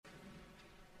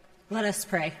Let us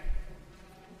pray.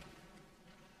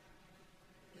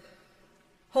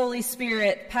 Holy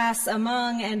Spirit, pass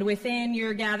among and within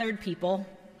your gathered people,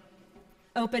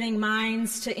 opening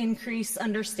minds to increase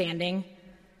understanding,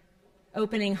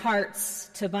 opening hearts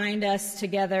to bind us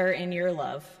together in your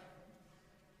love.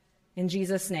 In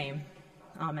Jesus' name,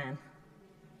 amen.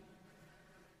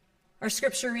 Our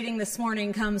scripture reading this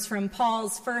morning comes from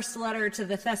Paul's first letter to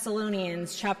the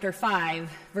Thessalonians, chapter 5,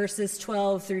 verses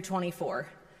 12 through 24.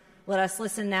 Let us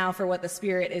listen now for what the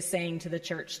Spirit is saying to the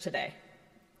church today.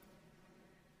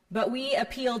 But we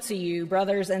appeal to you,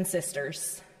 brothers and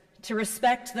sisters, to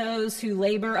respect those who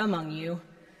labor among you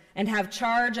and have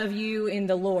charge of you in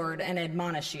the Lord and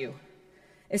admonish you.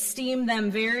 Esteem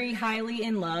them very highly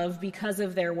in love because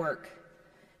of their work.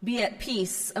 Be at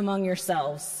peace among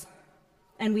yourselves.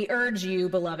 And we urge you,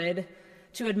 beloved,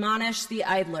 to admonish the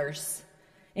idlers,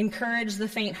 encourage the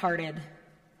faint-hearted,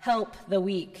 help the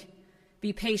weak,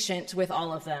 be patient with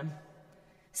all of them.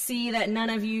 See that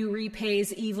none of you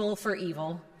repays evil for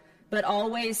evil, but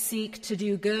always seek to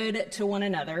do good to one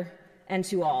another and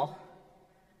to all.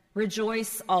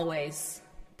 Rejoice always,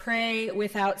 pray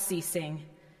without ceasing,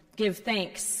 give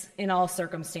thanks in all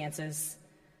circumstances,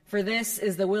 for this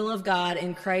is the will of God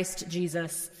in Christ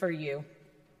Jesus for you.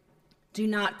 Do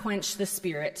not quench the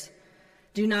Spirit.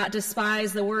 Do not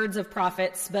despise the words of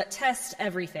prophets, but test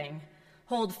everything.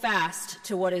 Hold fast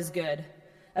to what is good.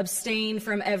 Abstain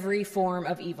from every form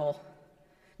of evil.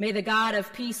 May the God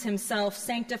of peace himself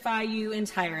sanctify you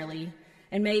entirely,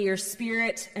 and may your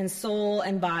spirit and soul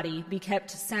and body be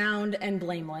kept sound and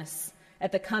blameless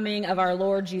at the coming of our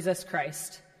Lord Jesus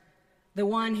Christ. The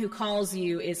one who calls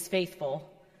you is faithful,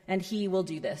 and he will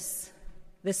do this.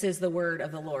 This is the word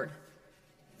of the Lord.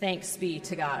 Thanks be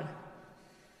to God.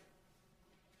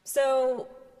 So,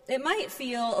 it might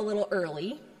feel a little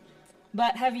early,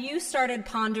 but have you started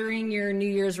pondering your New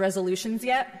Year's resolutions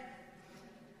yet?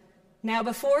 Now,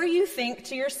 before you think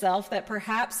to yourself that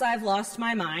perhaps I've lost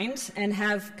my mind and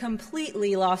have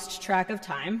completely lost track of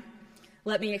time,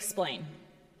 let me explain.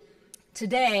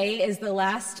 Today is the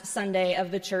last Sunday of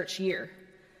the church year.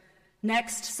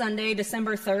 Next Sunday,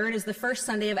 December 3rd, is the first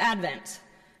Sunday of Advent,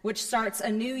 which starts a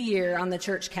new year on the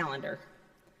church calendar.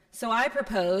 So I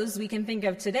propose we can think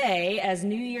of today as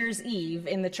New Year's Eve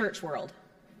in the church world.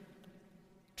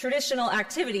 Traditional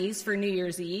activities for New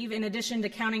Year's Eve, in addition to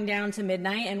counting down to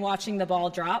midnight and watching the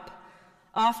ball drop,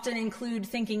 often include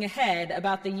thinking ahead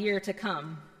about the year to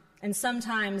come, and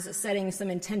sometimes setting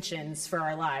some intentions for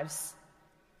our lives.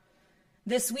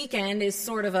 This weekend is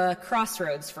sort of a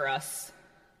crossroads for us.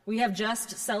 We have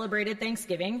just celebrated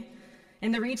Thanksgiving,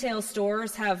 and the retail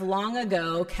stores have long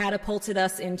ago catapulted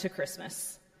us into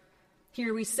Christmas.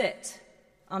 Here we sit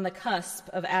on the cusp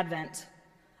of Advent,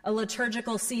 a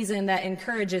liturgical season that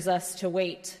encourages us to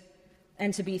wait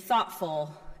and to be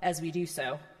thoughtful as we do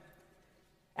so.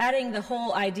 Adding the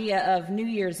whole idea of New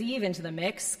Year's Eve into the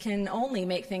mix can only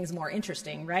make things more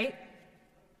interesting, right?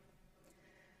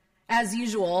 As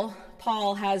usual,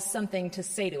 Paul has something to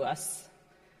say to us,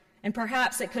 and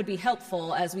perhaps it could be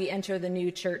helpful as we enter the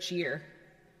new church year.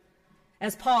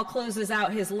 As Paul closes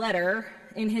out his letter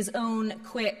in his own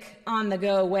quick,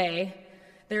 on-the-go way,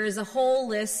 there is a whole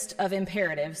list of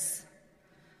imperatives.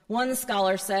 One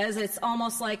scholar says it's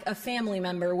almost like a family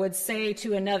member would say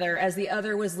to another as the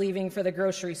other was leaving for the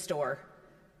grocery store,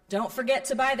 "Don't forget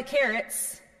to buy the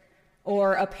carrots,"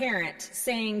 or a parent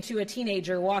saying to a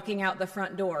teenager walking out the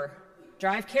front door,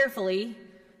 "Drive carefully,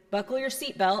 buckle your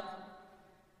seatbelt."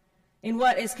 In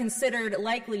what is considered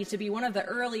likely to be one of the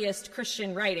earliest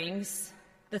Christian writings,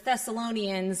 the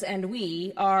Thessalonians and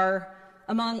we are,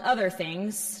 among other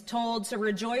things, told to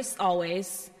rejoice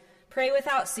always, pray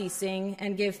without ceasing,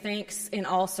 and give thanks in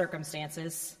all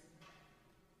circumstances.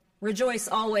 Rejoice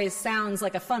always sounds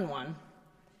like a fun one.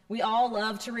 We all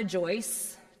love to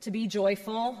rejoice, to be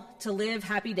joyful, to live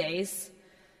happy days,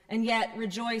 and yet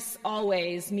rejoice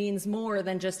always means more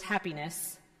than just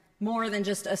happiness, more than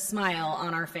just a smile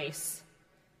on our face.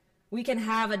 We can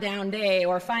have a down day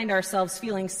or find ourselves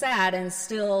feeling sad and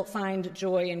still find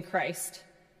joy in Christ.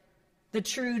 The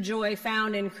true joy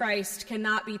found in Christ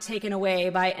cannot be taken away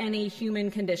by any human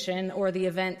condition or the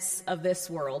events of this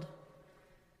world.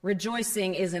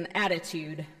 Rejoicing is an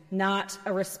attitude, not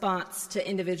a response to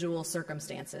individual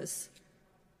circumstances.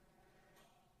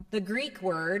 The Greek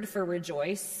word for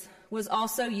rejoice was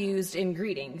also used in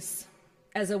greetings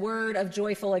as a word of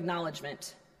joyful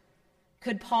acknowledgement.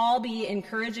 Could Paul be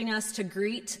encouraging us to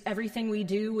greet everything we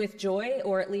do with joy,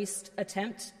 or at least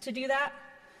attempt to do that?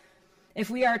 If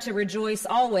we are to rejoice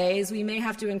always, we may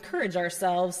have to encourage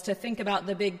ourselves to think about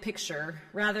the big picture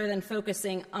rather than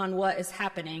focusing on what is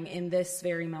happening in this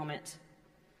very moment.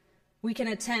 We can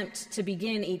attempt to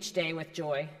begin each day with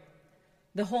joy.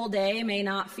 The whole day may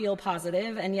not feel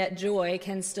positive, and yet joy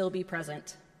can still be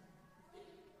present.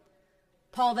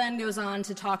 Paul then goes on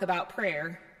to talk about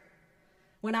prayer.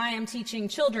 When I am teaching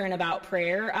children about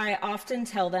prayer, I often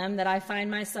tell them that I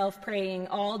find myself praying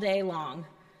all day long,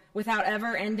 without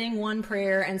ever ending one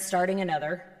prayer and starting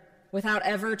another, without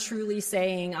ever truly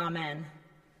saying amen.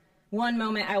 One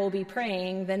moment I will be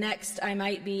praying, the next I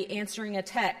might be answering a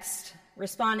text,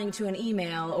 responding to an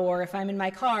email, or if I'm in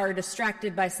my car,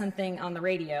 distracted by something on the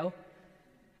radio,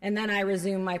 and then I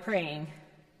resume my praying.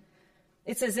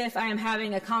 It's as if I am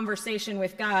having a conversation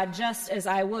with God just as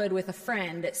I would with a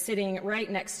friend sitting right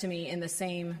next to me in the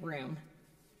same room.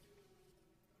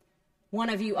 One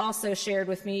of you also shared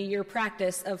with me your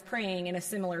practice of praying in a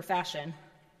similar fashion.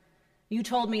 You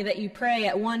told me that you pray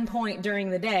at one point during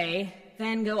the day,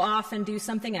 then go off and do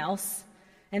something else,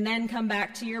 and then come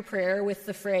back to your prayer with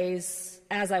the phrase,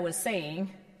 "as I was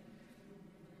saying."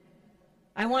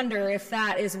 I wonder if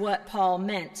that is what Paul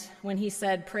meant when he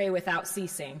said pray without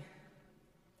ceasing.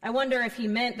 I wonder if he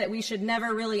meant that we should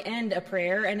never really end a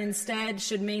prayer and instead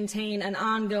should maintain an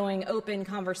ongoing open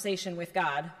conversation with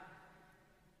God.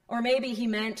 Or maybe he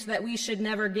meant that we should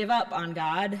never give up on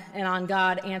God and on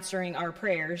God answering our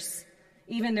prayers,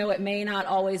 even though it may not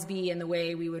always be in the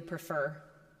way we would prefer.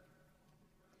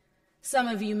 Some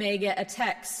of you may get a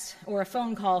text or a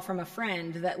phone call from a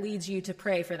friend that leads you to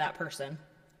pray for that person.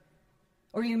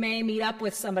 Or you may meet up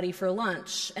with somebody for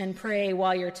lunch and pray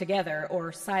while you're together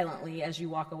or silently as you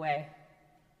walk away.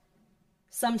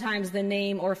 Sometimes the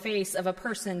name or face of a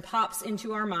person pops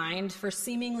into our mind for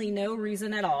seemingly no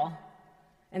reason at all,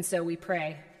 and so we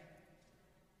pray.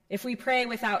 If we pray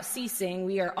without ceasing,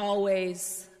 we are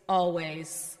always,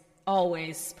 always,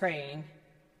 always praying.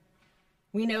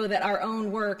 We know that our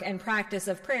own work and practice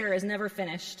of prayer is never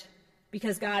finished,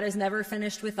 because God is never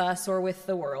finished with us or with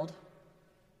the world.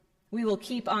 We will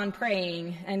keep on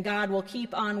praying, and God will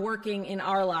keep on working in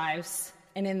our lives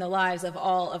and in the lives of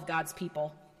all of God's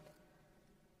people.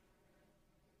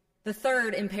 The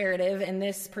third imperative in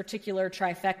this particular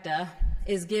trifecta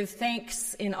is give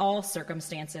thanks in all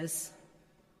circumstances.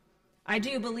 I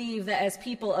do believe that as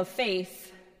people of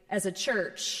faith, as a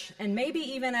church, and maybe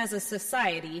even as a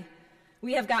society,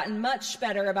 we have gotten much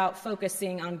better about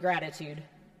focusing on gratitude.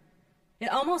 It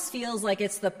almost feels like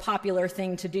it's the popular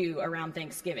thing to do around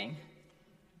Thanksgiving.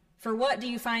 For what do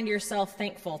you find yourself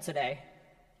thankful today?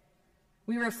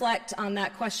 We reflect on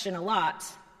that question a lot,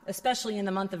 especially in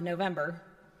the month of November.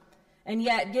 And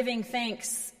yet, giving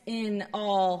thanks in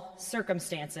all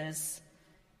circumstances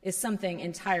is something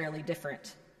entirely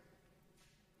different.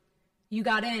 You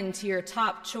got into your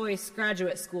top choice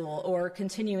graduate school or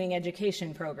continuing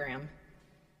education program.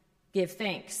 Give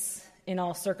thanks in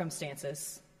all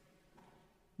circumstances.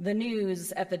 The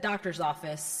news at the doctor's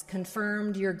office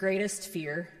confirmed your greatest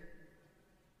fear.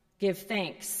 Give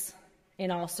thanks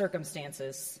in all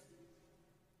circumstances.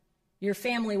 Your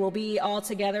family will be all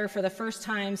together for the first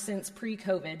time since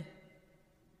pre-COVID.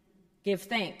 Give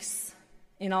thanks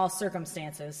in all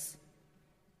circumstances.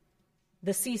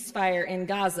 The ceasefire in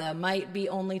Gaza might be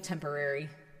only temporary.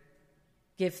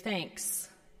 Give thanks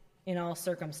in all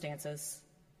circumstances.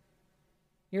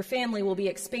 Your family will be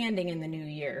expanding in the new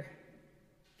year.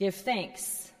 Give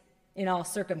thanks in all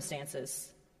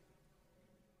circumstances.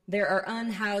 There are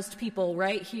unhoused people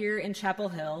right here in Chapel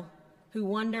Hill who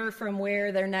wonder from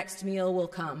where their next meal will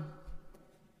come.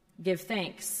 Give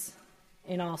thanks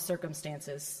in all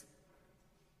circumstances.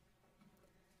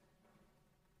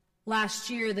 Last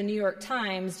year, the New York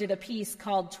Times did a piece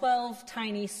called 12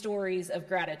 Tiny Stories of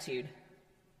Gratitude.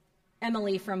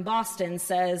 Emily from Boston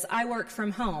says, "I work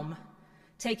from home,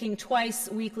 taking twice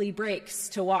weekly breaks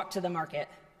to walk to the market.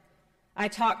 I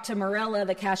talk to Morella,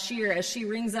 the cashier, as she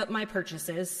rings up my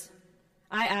purchases.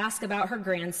 I ask about her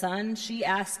grandson. She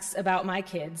asks about my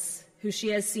kids, who she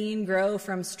has seen grow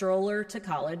from stroller to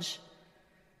college.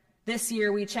 This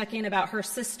year, we check in about her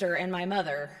sister and my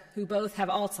mother, who both have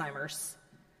Alzheimer's.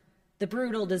 The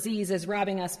brutal disease is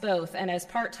robbing us both, and as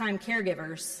part-time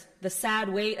caregivers, the sad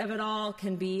weight of it all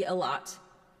can be a lot.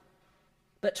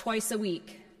 But twice a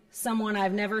week, someone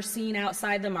I've never seen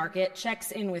outside the market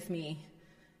checks in with me,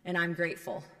 and I'm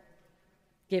grateful.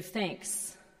 Give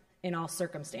thanks in all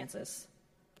circumstances."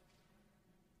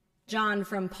 John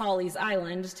from Pawleys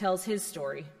Island tells his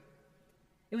story.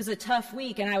 "It was a tough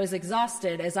week, and I was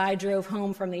exhausted as I drove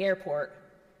home from the airport.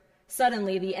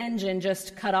 Suddenly, the engine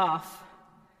just cut off.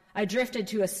 I drifted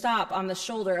to a stop on the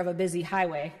shoulder of a busy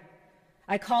highway.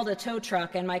 I called a tow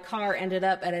truck, and my car ended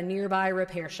up at a nearby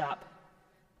repair shop.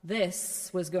 This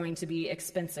was going to be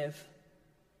expensive.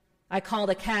 I called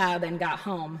a cab and got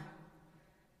home.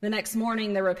 The next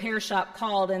morning, the repair shop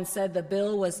called and said the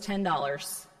bill was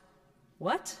 $10.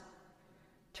 What?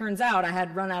 Turns out I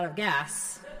had run out of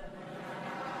gas,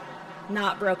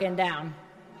 not broken down.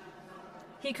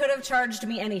 He could have charged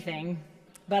me anything,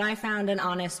 but I found an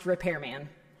honest repairman.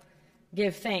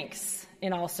 Give thanks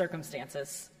in all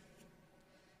circumstances.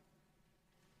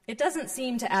 It doesn't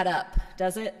seem to add up,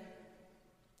 does it?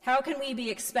 How can we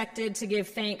be expected to give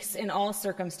thanks in all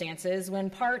circumstances when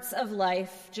parts of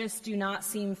life just do not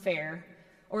seem fair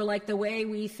or like the way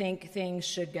we think things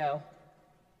should go?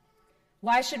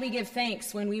 Why should we give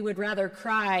thanks when we would rather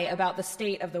cry about the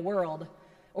state of the world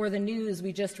or the news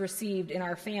we just received in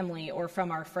our family or from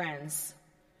our friends?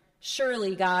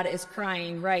 Surely God is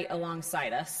crying right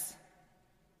alongside us.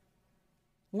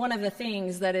 One of the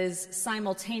things that is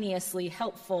simultaneously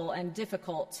helpful and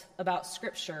difficult about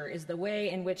Scripture is the way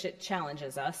in which it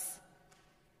challenges us.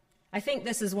 I think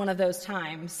this is one of those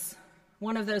times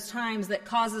that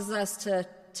causes us to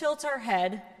tilt our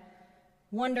head,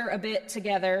 wonder a bit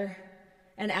together,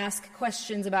 and ask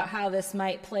questions about how this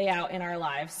might play out in our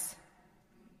lives.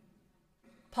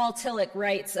 Paul Tillich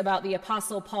writes about the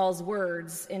Apostle Paul's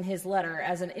words in his letter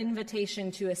as an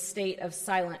invitation to a state of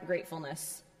silent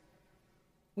gratefulness.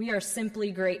 We are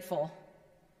simply grateful.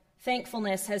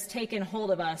 Thankfulness has taken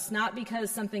hold of us, not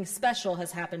because something special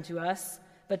has happened to us,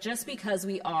 but just because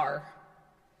we are,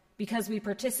 because we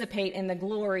participate in the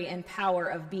glory and power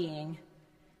of being.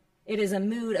 It is a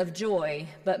mood of joy,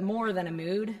 but more than a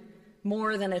mood,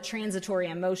 more than a transitory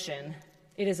emotion.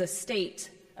 It is a state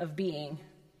of being.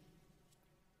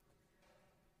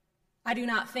 I do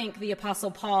not think the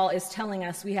Apostle Paul is telling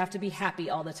us we have to be happy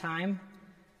all the time.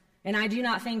 And I do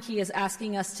not think he is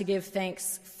asking us to give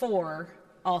thanks for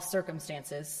all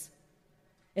circumstances.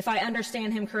 If I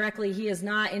understand him correctly, he is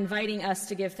not inviting us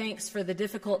to give thanks for the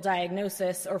difficult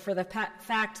diagnosis or for the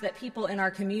fact that people in our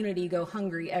community go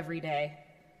hungry every day.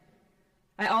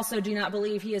 I also do not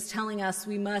believe he is telling us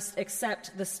we must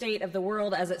accept the state of the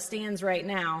world as it stands right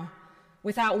now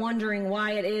without wondering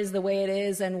why it is the way it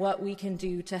is and what we can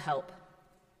do to help.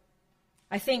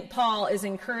 I think Paul is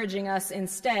encouraging us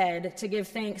instead to give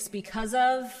thanks because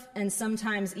of, and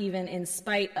sometimes even in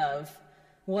spite of,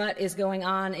 what is going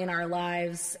on in our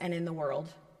lives and in the world.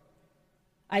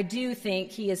 I do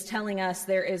think he is telling us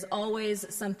there is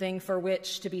always something for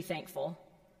which to be thankful.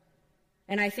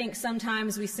 And I think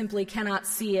sometimes we simply cannot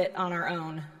see it on our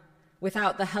own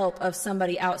without the help of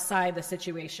somebody outside the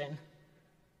situation.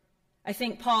 I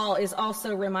think Paul is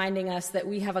also reminding us that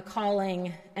we have a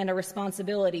calling and a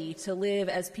responsibility to live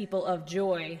as people of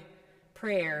joy,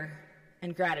 prayer,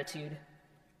 and gratitude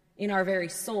in our very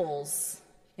souls,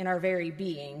 in our very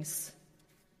beings.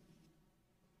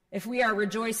 If we are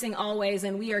rejoicing always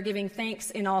and we are giving thanks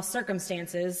in all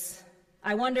circumstances,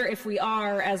 I wonder if we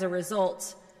are, as a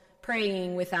result,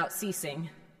 praying without ceasing.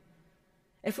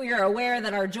 If we are aware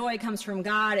that our joy comes from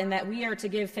God and that we are to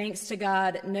give thanks to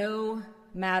God no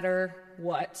matter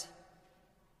what,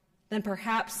 then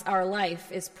perhaps our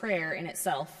life is prayer in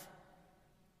itself.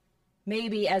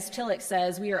 Maybe, as Tillich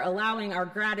says, we are allowing our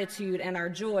gratitude and our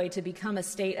joy to become a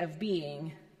state of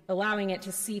being, allowing it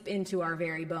to seep into our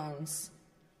very bones.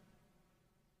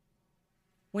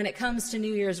 When it comes to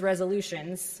New Year's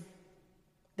resolutions,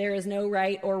 there is no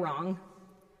right or wrong.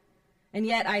 And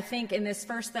yet, I think in this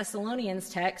 1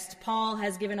 Thessalonians text, Paul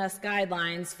has given us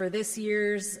guidelines for this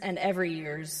year's and every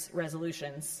year's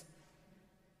resolutions.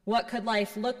 What could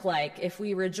life look like if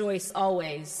we rejoice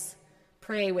always,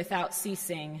 pray without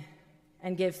ceasing,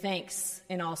 and give thanks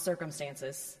in all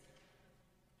circumstances?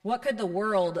 What could the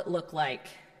world look like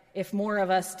if more of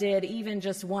us did even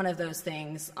just one of those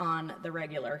things on the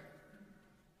regular?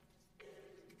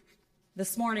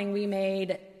 This morning, we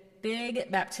made big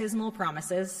baptismal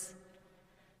promises.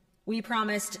 We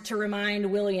promised to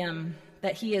remind William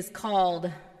that he is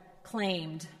called,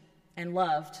 claimed, and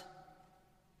loved.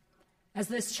 As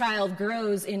this child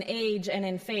grows in age and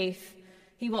in faith,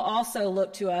 he will also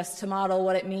look to us to model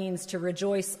what it means to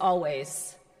rejoice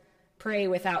always, pray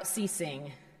without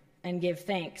ceasing, and give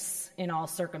thanks in all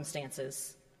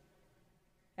circumstances.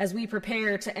 As we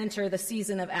prepare to enter the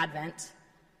season of Advent,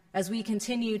 as we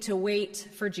continue to wait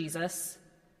for Jesus,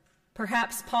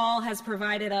 perhaps Paul has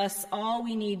provided us all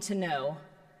we need to know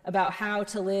about how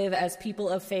to live as people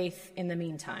of faith in the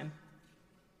meantime.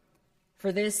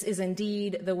 For this is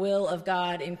indeed the will of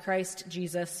God in Christ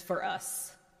Jesus for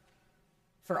us,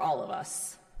 for all of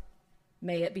us.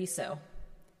 May it be so.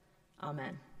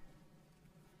 Amen.